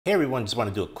Hey everyone, just want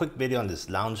to do a quick video on this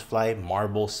Loungefly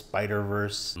Marvel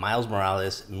Spiderverse Miles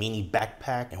Morales mini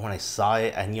backpack. And when I saw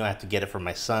it, I knew I had to get it for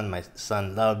my son. My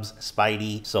son loves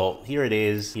Spidey. So here it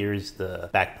is. Here's the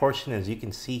back portion. As you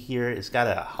can see here, it's got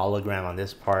a hologram on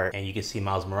this part. And you can see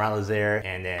Miles Morales there.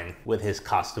 And then with his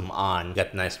costume on, you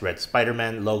got the nice red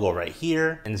Spider-Man logo right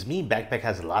here. And this mini backpack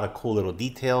has a lot of cool little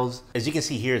details. As you can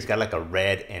see here, it's got like a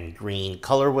red and green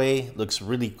colorway. Looks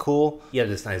really cool. You have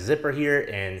this nice zipper here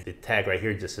and the tag right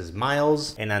here just says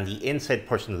Miles, and on the inside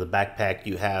portion of the backpack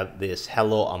you have this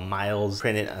hello a Miles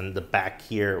printed on the back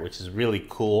here, which is really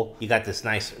cool. You got this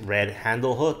nice red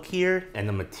handle hook here, and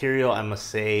the material, I must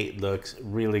say, looks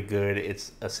really good.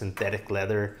 It's a synthetic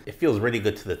leather. It feels really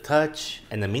good to the touch,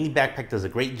 and the mini backpack does a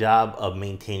great job of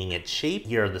maintaining its shape.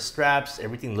 Here are the straps.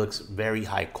 Everything looks very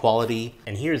high quality,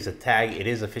 and here's the tag. It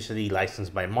is officially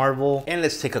licensed by Marvel. And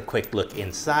let's take a quick look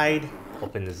inside.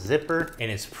 Open the zipper,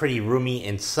 and it's pretty roomy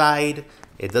inside.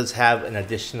 It does have an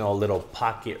additional little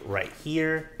pocket right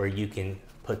here where you can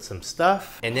put some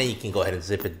stuff, and then you can go ahead and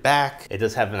zip it back. It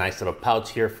does have a nice little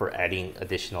pouch here for adding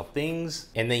additional things.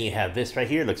 And then you have this right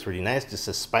here. It looks really nice. Just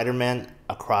says Spider-Man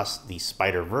across the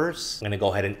Spider-Verse. I'm gonna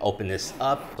go ahead and open this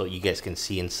up so you guys can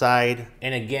see inside.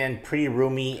 And again, pretty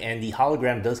roomy, and the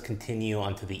hologram does continue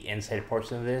onto the inside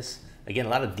portion of this. Again, a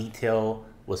lot of detail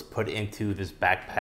was put into this backpack.